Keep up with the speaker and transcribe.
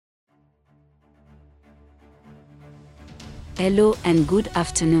Hello and good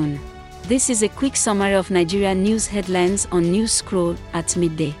afternoon. This is a quick summary of Nigerian news headlines on Newscroll at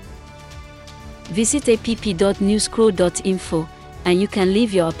midday. Visit app.newscroll.info and you can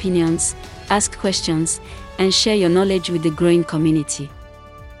leave your opinions, ask questions, and share your knowledge with the growing community.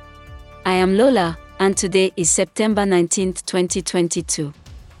 I am Lola, and today is September 19, 2022.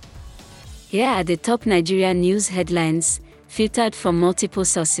 Here are the top Nigerian news headlines, filtered from multiple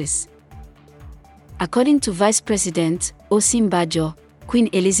sources. According to Vice President Osinbajo, Queen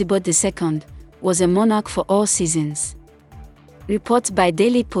Elizabeth II was a monarch for all seasons. Report by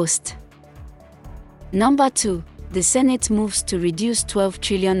Daily Post. Number 2. The Senate moves to reduce 12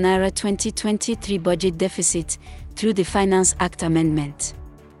 trillion naira 2023 budget deficit through the Finance Act amendment.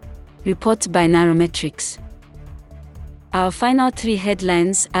 Report by Nairametrics. Our final three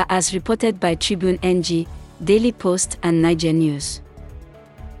headlines are as reported by Tribune NG, Daily Post and Niger News.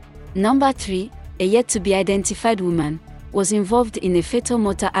 Number 3. A yet-to-be-identified woman was involved in a fatal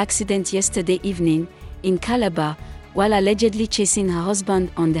motor accident yesterday evening in Calabar while allegedly chasing her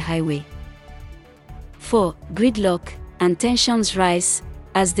husband on the highway. 4. Gridlock and tensions rise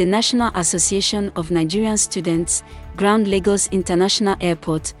as the National Association of Nigerian Students ground Lagos International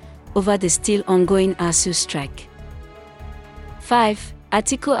Airport over the still ongoing ASUU strike. 5.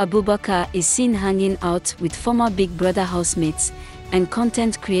 Atiku Abubakar is seen hanging out with former Big Brother housemates and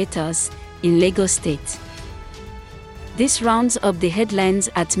content creators in Lagos State. This rounds up the headlines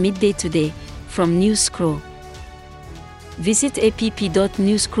at midday today from Newscroll. Visit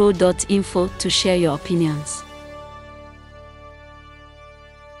app.newscroll.info to share your opinions.